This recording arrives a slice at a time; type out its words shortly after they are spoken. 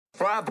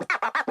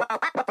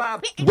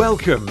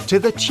Welcome to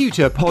the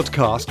Tutor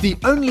Podcast, the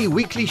only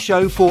weekly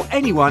show for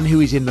anyone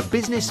who is in the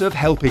business of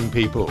helping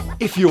people.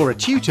 If you're a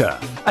tutor,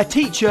 a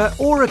teacher,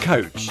 or a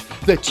coach,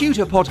 the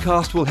Tutor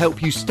Podcast will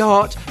help you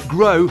start,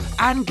 grow,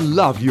 and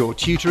love your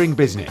tutoring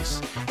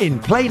business. In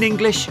plain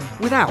English,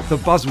 without the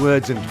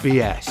buzzwords and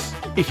BS.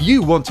 If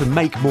you want to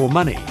make more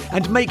money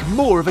and make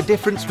more of a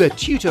difference, the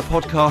Tutor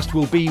Podcast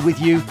will be with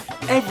you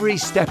every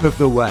step of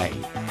the way.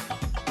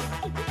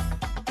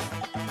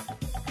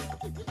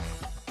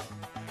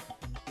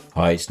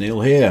 Hi, it's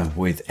Neil here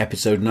with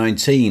episode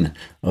 19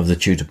 of the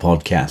Tutor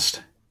Podcast.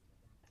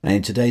 And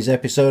in today's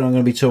episode, I'm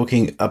going to be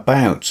talking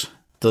about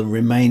the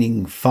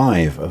remaining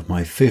 5 of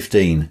my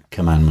 15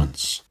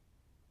 commandments.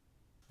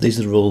 These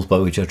are the rules by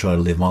which I try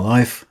to live my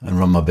life and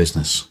run my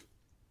business.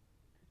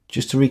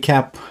 Just to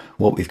recap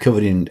what we've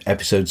covered in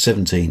episode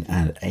 17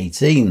 and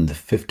 18, the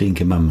 15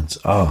 commandments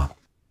are: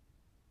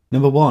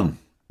 number 1,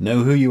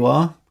 know who you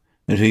are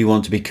and who you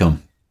want to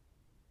become.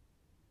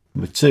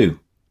 Number 2,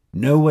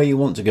 know where you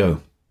want to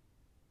go.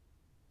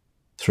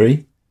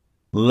 3,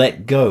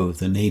 let go of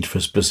the need for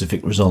a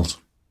specific result.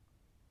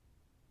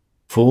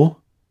 4,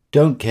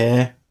 don't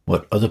care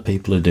what other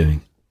people are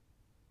doing.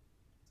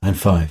 And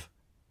 5,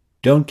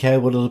 don't care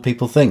what other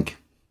people think.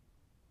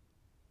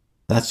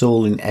 That's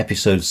all in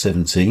episode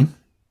 17.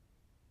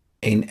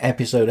 In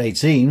episode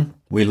 18,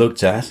 we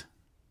looked at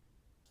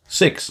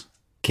 6,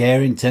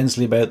 care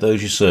intensely about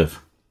those you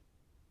serve.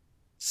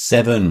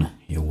 7,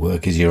 your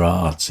work is your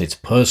art, it's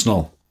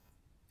personal.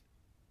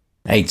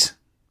 8,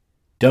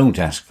 don't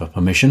ask for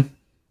permission.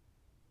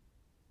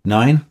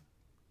 9,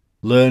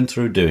 learn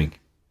through doing.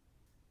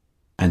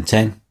 And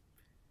 10,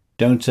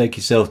 don't take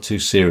yourself too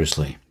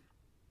seriously.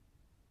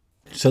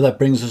 So that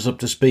brings us up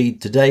to speed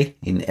today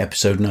in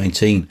episode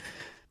 19.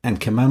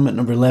 And commandment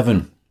number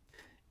 11,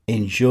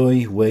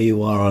 enjoy where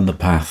you are on the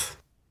path.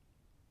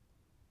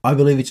 I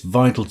believe it's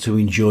vital to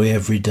enjoy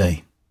every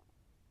day.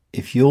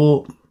 If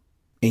you're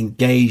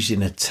engaged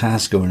in a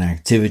task or an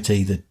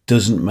activity that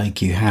doesn't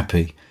make you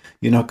happy,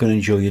 you're not going to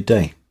enjoy your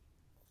day.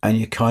 And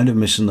you're kind of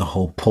missing the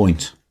whole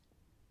point.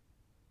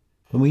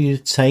 But we need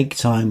to take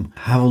time,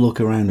 have a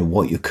look around at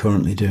what you're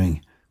currently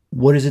doing.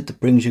 What is it that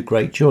brings you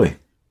great joy?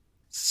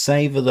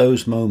 Savor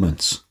those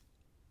moments.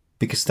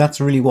 Because that's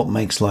really what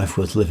makes life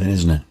worth living,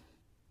 isn't it?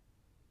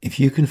 If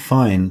you can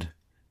find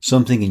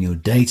something in your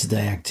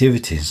day-to-day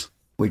activities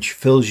which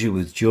fills you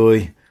with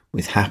joy,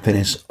 with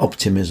happiness,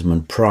 optimism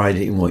and pride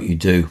in what you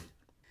do,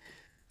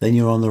 then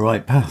you're on the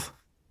right path.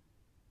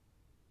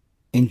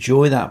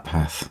 Enjoy that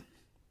path.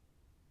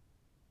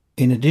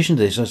 In addition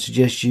to this, I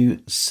suggest you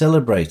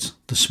celebrate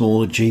the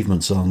small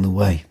achievements along the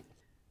way.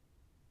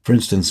 For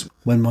instance,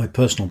 when my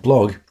personal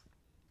blog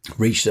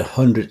reached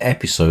 100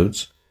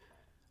 episodes,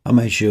 I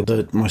made sure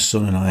that my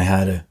son and I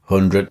had a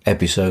 100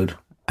 episode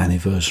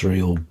anniversary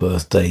or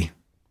birthday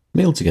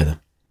meal together.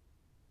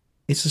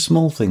 It's a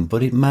small thing,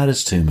 but it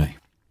matters to me.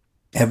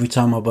 Every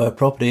time I buy a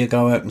property, I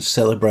go out and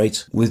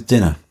celebrate with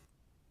dinner.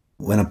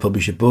 When I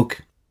publish a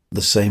book,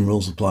 the same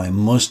rules apply. I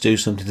must do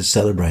something to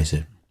celebrate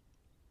it,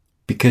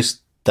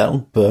 because that'll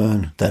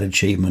burn that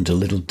achievement a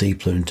little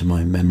deeper into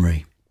my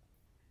memory,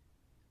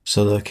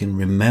 so that I can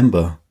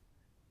remember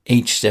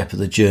each step of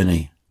the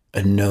journey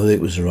and know that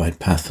it was the right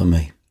path for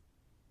me.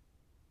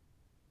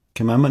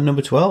 Commandment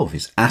number 12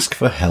 is ask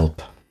for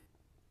help.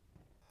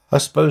 I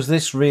suppose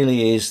this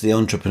really is the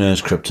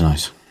entrepreneur's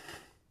kryptonite.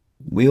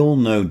 We all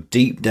know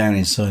deep down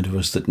inside of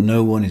us that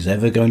no one is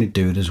ever going to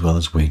do it as well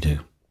as we do.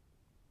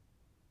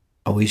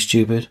 Are we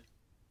stupid?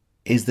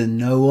 Is there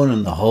no one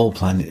on the whole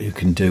planet who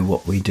can do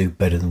what we do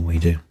better than we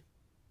do?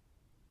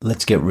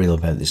 Let's get real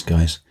about this,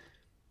 guys.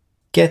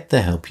 Get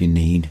the help you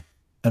need,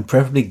 and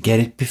preferably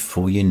get it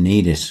before you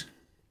need it.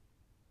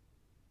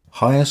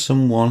 Hire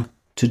someone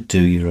to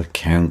do your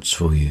accounts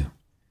for you,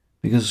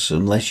 because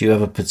unless you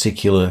have a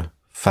particular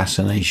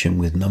fascination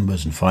with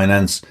numbers and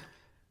finance,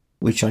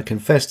 which I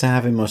confess to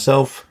having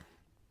myself,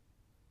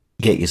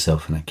 get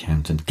yourself an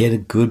accountant. Get a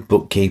good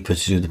bookkeeper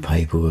to do the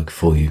paperwork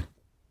for you.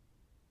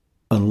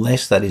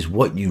 Unless that is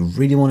what you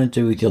really want to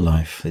do with your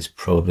life, it's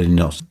probably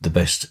not the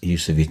best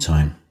use of your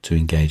time to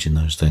engage in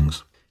those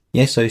things.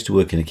 Yes, I used to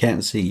work in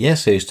accountancy.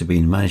 Yes, I used to be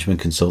in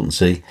management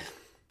consultancy.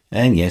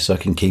 And yes, I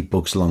can keep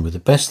books along with the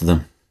best of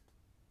them.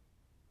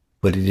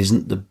 But it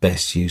isn't the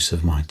best use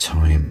of my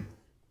time.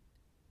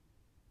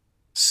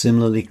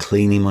 Similarly,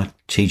 cleaning my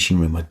teaching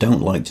room. I don't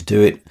like to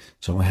do it,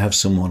 so I have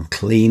someone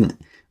clean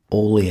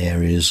all the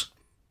areas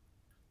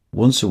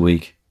once a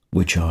week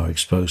which are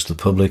exposed to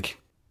the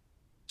public.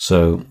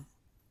 So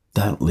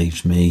that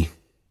leaves me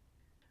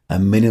a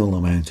minimal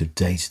amount of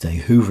day-to-day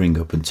hoovering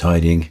up and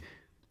tidying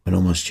when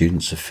all my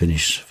students are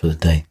finished for the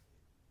day.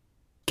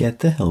 Get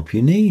the help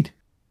you need.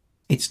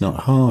 It's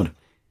not hard.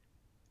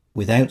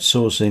 With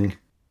outsourcing,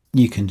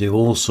 you can do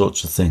all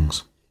sorts of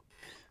things.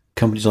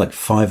 Companies like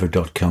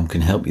Fiverr.com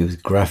can help you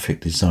with graphic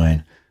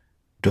design,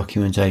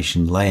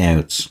 documentation,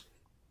 layouts,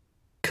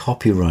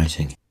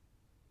 copywriting.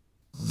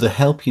 The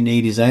help you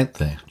need is out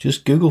there.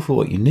 Just Google for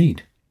what you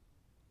need.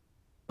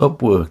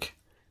 Upwork,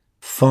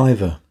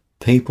 Fiverr,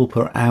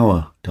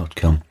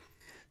 peopleperhour.com.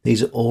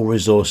 These are all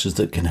resources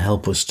that can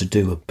help us to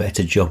do a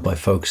better job by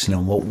focusing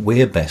on what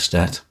we're best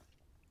at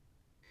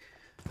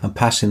and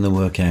passing the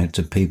work out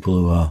to people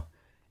who are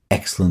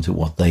excellent at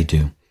what they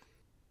do.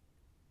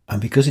 And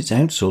because it's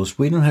outsourced,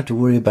 we don't have to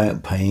worry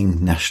about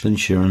paying national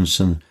insurance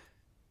and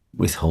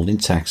withholding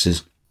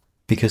taxes,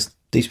 because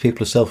these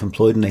people are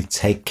self-employed and they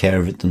take care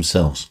of it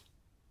themselves.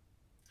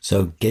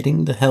 So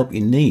getting the help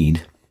you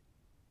need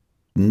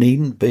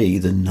needn't be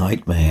the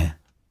nightmare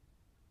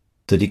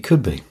that it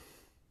could be.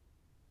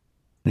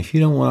 And if you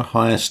don't want to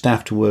hire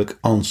staff to work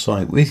on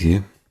site with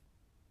you,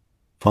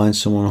 find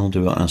someone who'll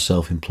do it on a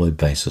self-employed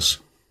basis.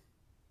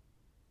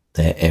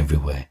 They're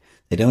everywhere.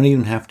 They don't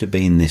even have to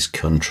be in this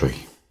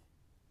country.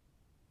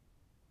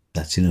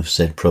 That's enough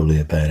said probably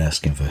about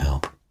asking for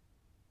help.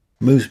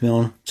 Moves me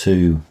on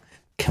to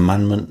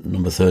commandment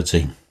number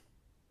 13.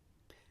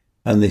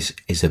 And this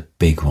is a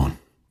big one.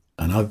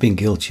 And I've been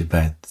guilty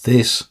about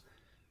this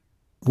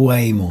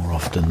way more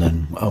often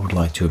than I would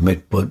like to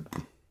admit, but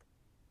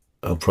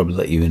I'll probably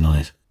let you in on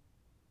it.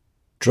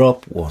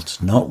 Drop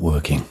what's not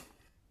working.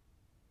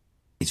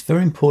 It's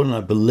very important,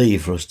 I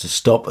believe, for us to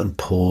stop and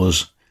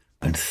pause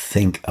and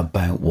think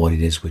about what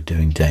it is we're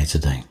doing day to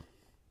day.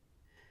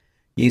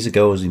 Years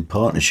ago, I was in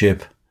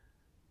partnership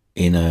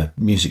in a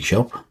music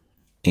shop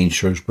in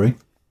Shrewsbury,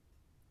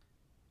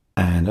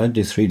 and I'd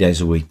do 3 days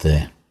a week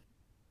there.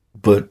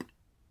 But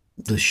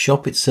the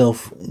shop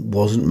itself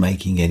wasn't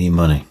making any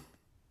money.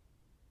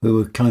 We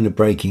were kind of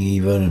breaking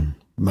even and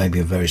maybe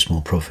a very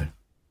small profit.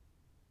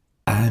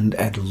 And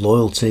out of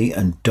loyalty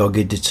and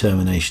dogged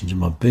determination to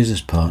my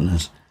business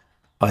partners,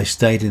 I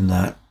stayed in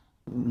that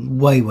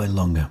way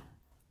longer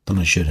than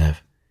I should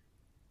have.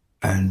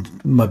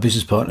 And my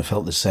business partner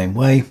felt the same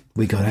way.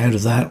 We got out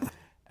of that,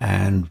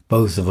 and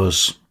both of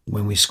us,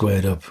 when we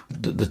squared up,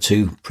 the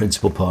two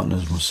principal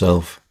partners,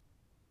 myself,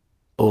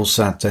 all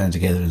sat down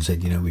together and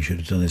said, we should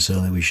have done this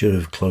earlier. We should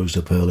have closed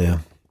up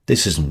earlier.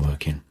 This isn't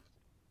working.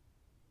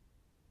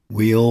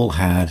 We all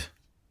had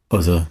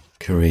other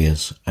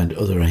careers and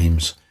other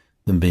aims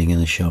than being in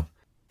the shop,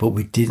 but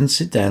we didn't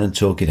sit down and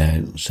talk it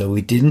out, so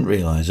we didn't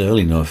realise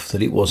early enough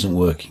that it wasn't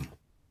working.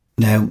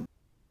 Now,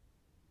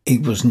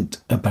 it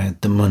wasn't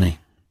about the money.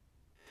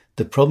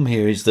 The problem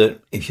here is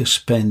that if you're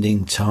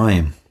spending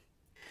time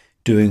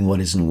doing what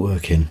isn't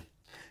working,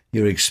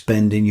 you're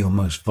expending your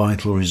most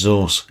vital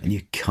resource and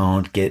you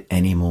can't get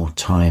any more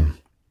time.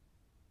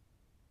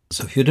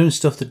 So if you're doing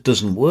stuff that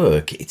doesn't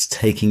work, it's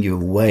taking you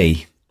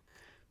away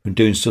from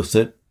doing stuff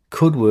that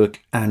could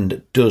work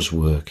and does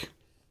work.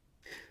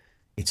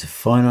 It's a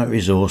finite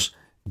resource.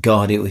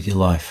 Guard it with your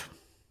life.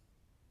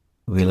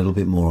 There'll be a little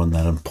bit more on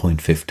that on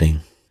point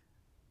 15.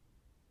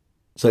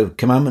 So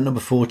commandment number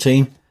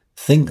 14,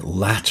 think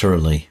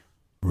laterally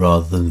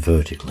rather than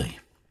vertically.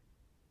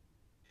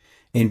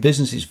 In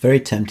business, it's very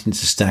tempting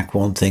to stack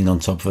one thing on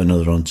top of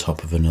another, on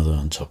top of another,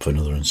 on top of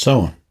another, and so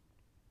on.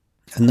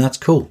 And that's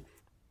cool.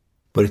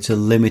 But it's a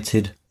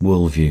limited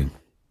worldview.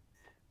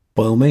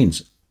 By all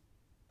means,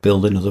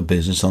 build another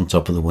business on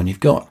top of the one you've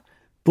got,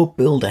 but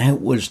build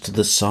outwards to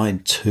the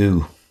side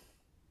too.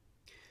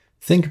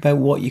 Think about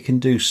what you can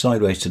do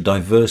sideways to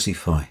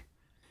diversify,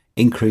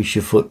 increase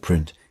your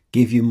footprint,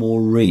 give you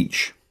more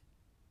reach.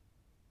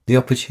 The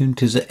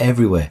opportunities are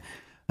everywhere,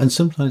 and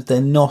sometimes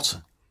they're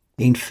not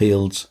in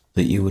fields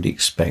that you would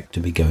expect to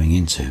be going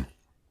into.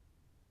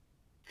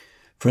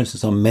 For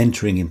instance, I'm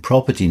mentoring in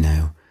property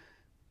now,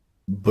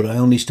 but I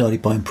only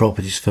started buying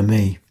properties for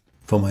me,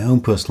 for my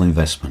own personal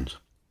investment.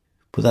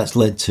 But that's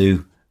led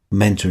to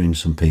mentoring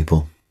some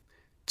people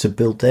to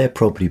build their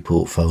property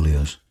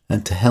portfolios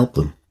and to help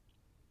them.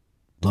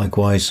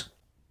 Likewise,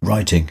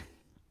 writing.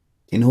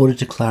 In order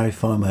to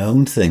clarify my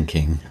own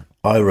thinking,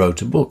 I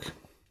wrote a book.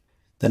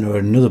 Then I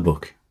wrote another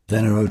book.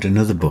 Then I wrote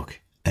another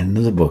book and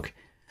another book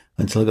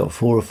until I got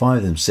 4 or 5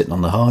 of them sitting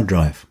on the hard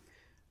drive.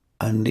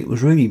 And it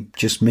was really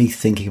just me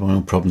thinking my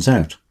own problems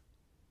out.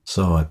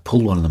 So I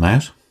pulled one of them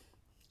out,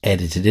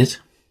 edited it,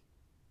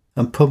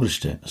 and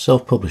published it,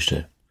 self-published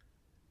it.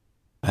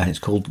 And it's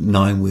called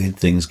 9 Weird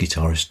Things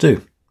Guitarists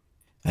Do.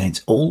 And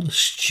it's all the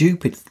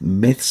stupid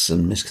myths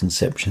and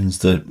misconceptions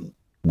that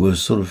were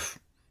sort of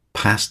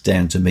passed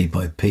down to me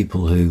by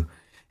people who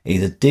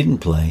either didn't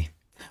play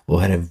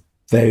or had a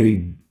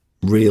very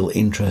real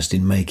interest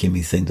in making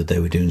me think that they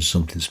were doing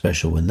something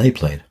special when they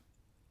played.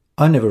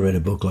 I never read a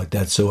book like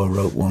that, so I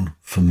wrote one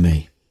for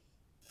me.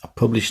 I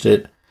published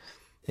it.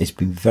 It's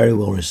been very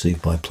well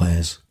received by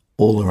players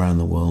all around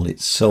the world.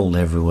 It's sold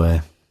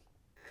everywhere,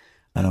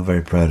 and I'm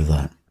very proud of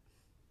that.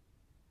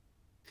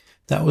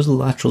 That was a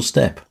lateral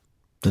step.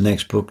 The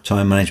next book,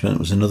 Time Management,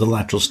 was another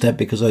lateral step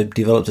because I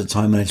developed a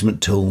time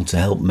management tool to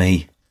help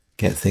me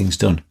get things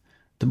done.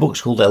 The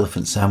book's called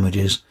Elephant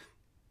Sandwiches,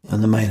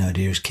 and the main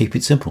idea is keep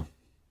it simple.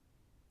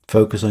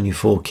 Focus on your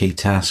 4 key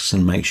tasks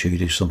and make sure you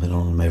do something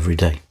on them every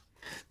day.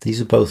 These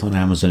are both on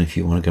Amazon if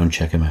you want to go and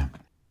check them out.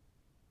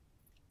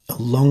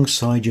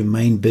 Alongside your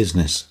main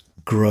business,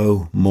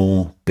 grow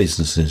more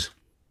businesses.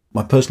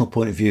 My personal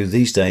point of view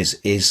these days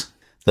is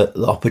that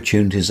the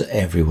opportunities are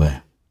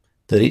everywhere,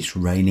 that it's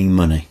raining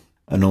money,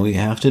 and all you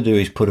have to do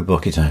is put a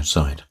bucket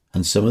outside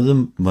and some of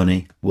the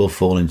money will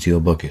fall into your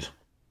bucket.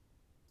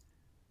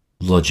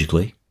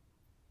 Logically,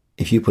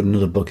 if you put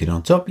another bucket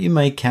on top, you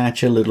may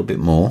catch a little bit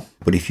more,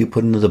 but if you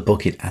put another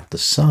bucket at the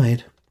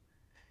side,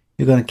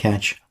 you're going to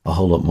catch a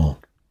whole lot more.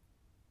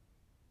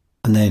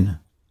 And then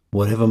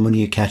whatever money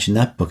you catch in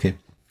that bucket,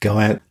 go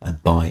out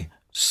and buy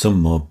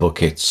some more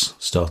buckets.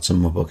 Start some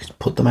more buckets.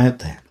 Put them out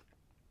there.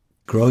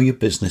 Grow your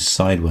business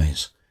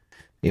sideways.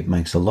 It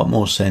makes a lot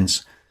more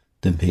sense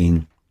than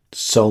being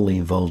solely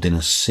involved in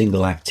a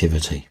single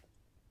activity.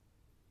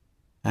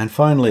 And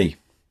finally,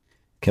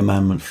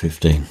 Commandment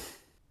 15.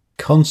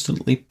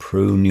 Constantly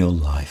prune your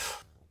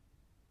life.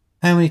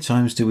 How many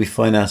times do we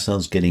find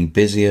ourselves getting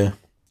busier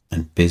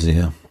and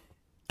busier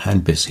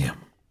and busier?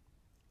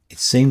 It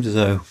seems as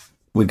though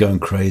we're going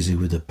crazy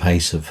with the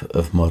pace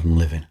of modern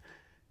living.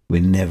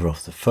 We're never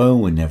off the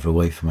phone. We're never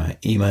away from our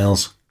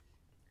emails.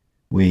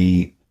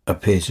 We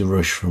appear to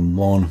rush from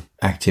one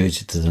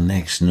activity to the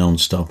next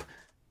non-stop,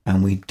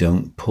 and we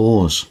don't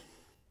pause.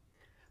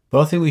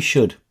 But I think we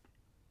should.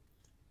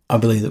 I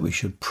believe that we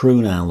should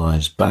prune our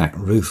lives back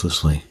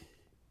ruthlessly.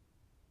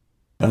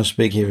 I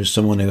speak here as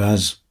someone who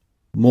has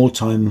more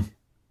time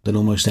than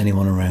almost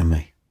anyone around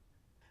me.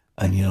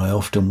 And I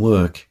often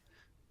work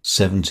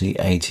 70,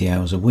 80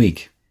 hours a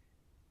week.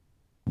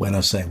 When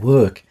I say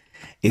work,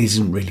 it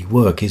isn't really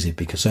work, is it?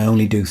 Because I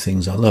only do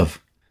things I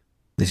love.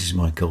 This is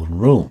my golden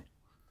rule.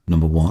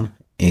 Number 1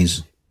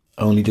 is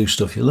only do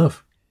stuff you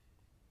love.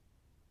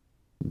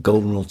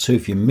 Golden rule 2,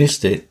 if you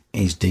missed it,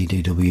 is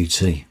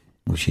DDWT,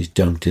 which is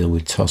don't deal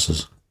with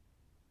tossers.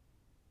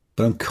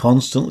 But I'm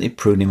constantly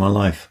pruning my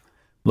life,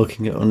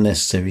 looking at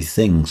unnecessary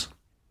things,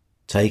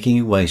 taking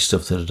away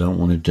stuff that I don't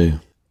want to do.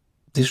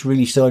 This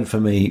really started for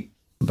me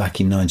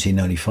back in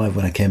 1995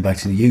 when I came back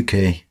to the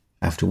UK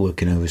after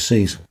working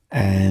overseas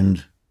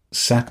and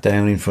sat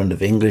down in front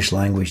of English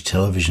language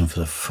television for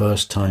the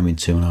first time in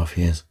 2.5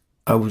 years.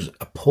 I was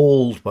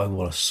appalled by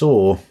what I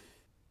saw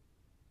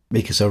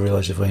because I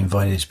realised if I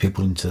invited these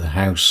people into the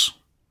house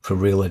for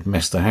real, I'd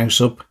mess the house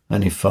up,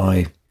 and if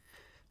I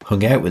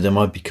hung out with them,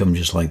 I'd become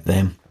just like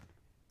them.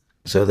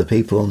 So the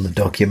people on the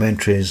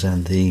documentaries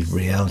and the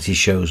reality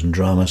shows and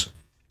dramas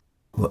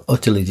were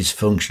utterly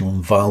dysfunctional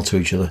and vile to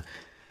each other.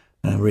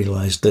 And I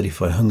realised that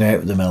if I hung out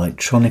with them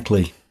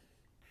electronically,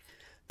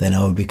 then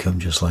I would become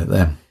just like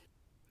them.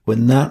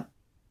 When that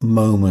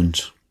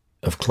moment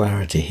of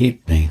clarity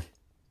hit me,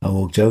 I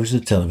walked over to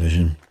the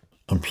television,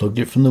 unplugged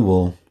it from the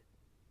wall,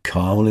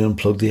 calmly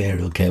unplugged the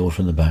aerial cable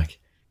from the back,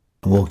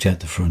 and walked out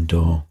the front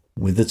door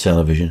with the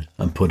television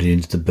and put it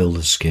into the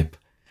builder's skip,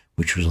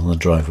 which was on the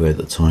driveway at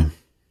the time.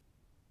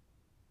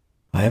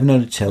 I haven't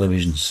had a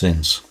television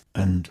since,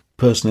 and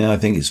personally I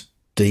think it's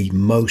the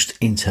most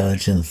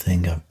intelligent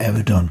thing I've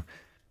ever done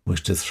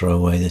was to throw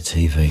away the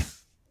TV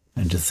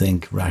and to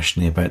think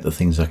rationally about the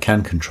things I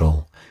can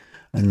control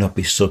and not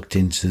be sucked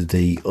into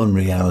the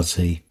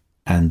unreality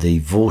and the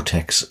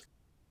vortex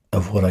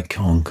of what I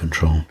can't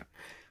control.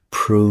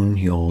 Prune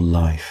your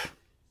life.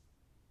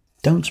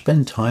 Don't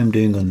spend time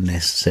doing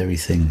unnecessary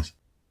things.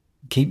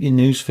 Keep your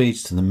news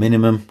feeds to the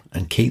minimum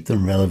and keep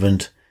them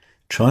relevant.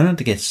 Try not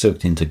to get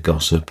sucked into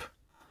gossip.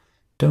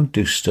 Don't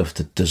do stuff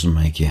that doesn't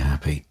make you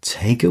happy.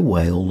 Take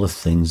away all the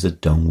things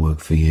that don't work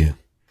for you.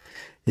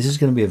 This is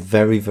going to be a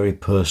very, very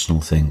personal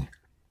thing.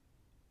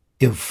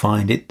 You'll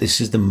find this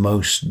is the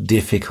most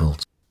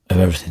difficult of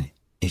everything.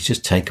 It's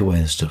just take away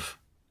the stuff.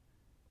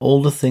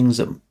 All the things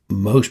that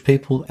most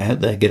people out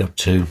there get up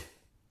to,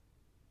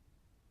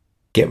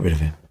 get rid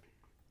of it.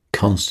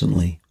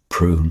 Constantly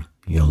prune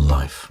your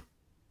life.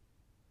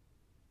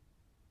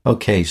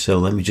 Okay, so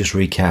let me just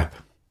recap.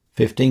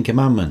 15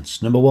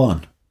 commandments. Number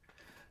 1.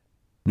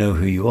 Know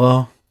who you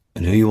are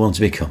and who you want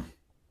to become.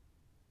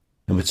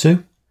 Number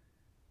 2,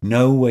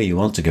 know where you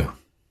want to go.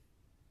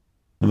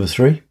 Number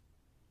 3,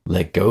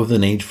 let go of the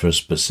need for a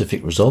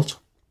specific result.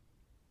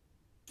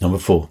 Number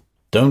 4,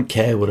 don't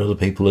care what other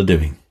people are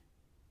doing.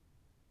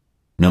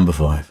 Number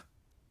 5,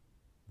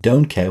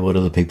 don't care what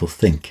other people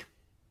think.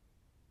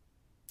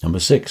 Number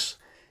 6,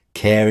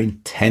 care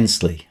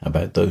intensely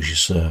about those you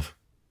serve.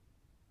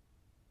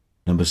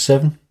 Number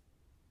 7,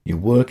 your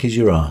work is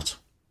your art.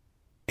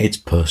 It's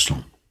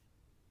personal.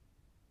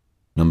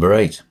 Number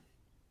 8,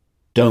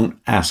 don't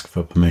ask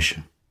for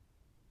permission.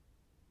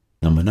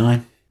 Number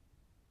 9,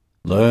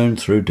 learn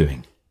through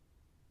doing.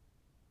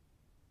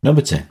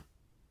 Number 10,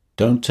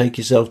 don't take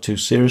yourself too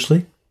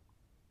seriously.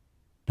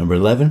 Number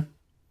 11,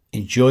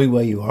 enjoy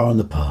where you are on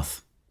the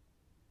path.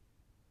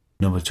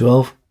 Number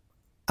 12,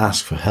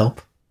 ask for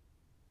help.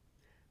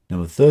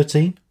 Number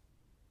 13,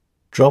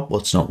 drop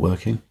what's not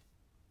working.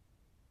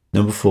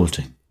 Number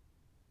 14,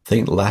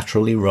 think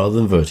laterally rather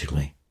than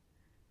vertically.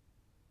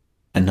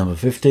 And number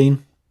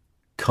 15,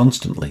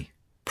 constantly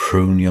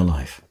prune your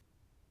life.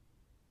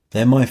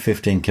 They're my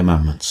 15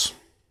 commandments.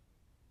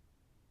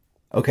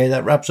 Okay,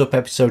 that wraps up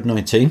episode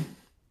 19.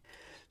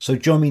 So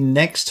join me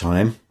next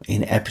time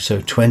in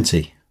episode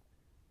 20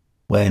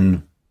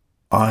 when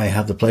I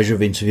have the pleasure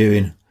of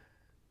interviewing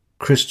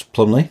Chris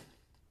Plumley,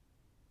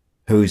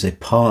 who is a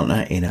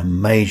partner in a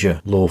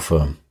major law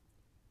firm.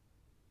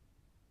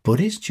 But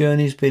his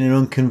journey's been an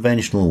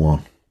unconventional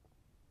one,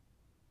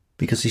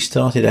 because he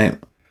started out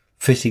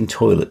fitting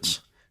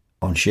toilets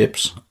on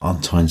ships on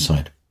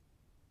Tyneside.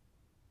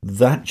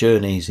 That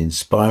journey is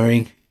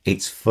inspiring,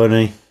 it's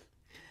funny,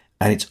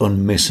 and it's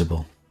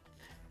unmissable.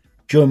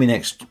 Join me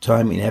next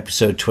time in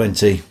episode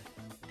 20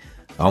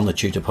 on the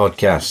Tutor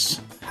Podcast.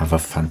 Have a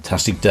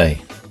fantastic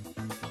day.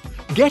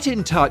 Get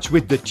in touch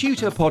with the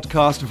Tutor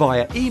Podcast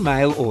via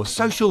email or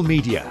social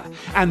media,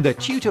 and the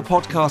Tutor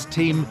Podcast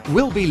team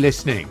will be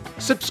listening.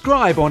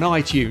 Subscribe on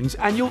iTunes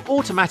and you'll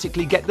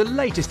automatically get the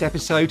latest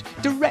episode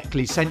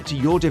directly sent to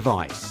your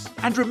device.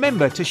 And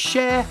remember to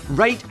share,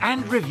 rate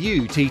and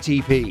review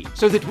TTP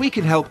so that we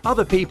can help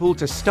other people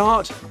to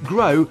start,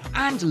 grow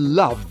and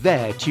love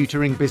their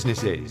tutoring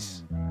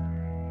businesses.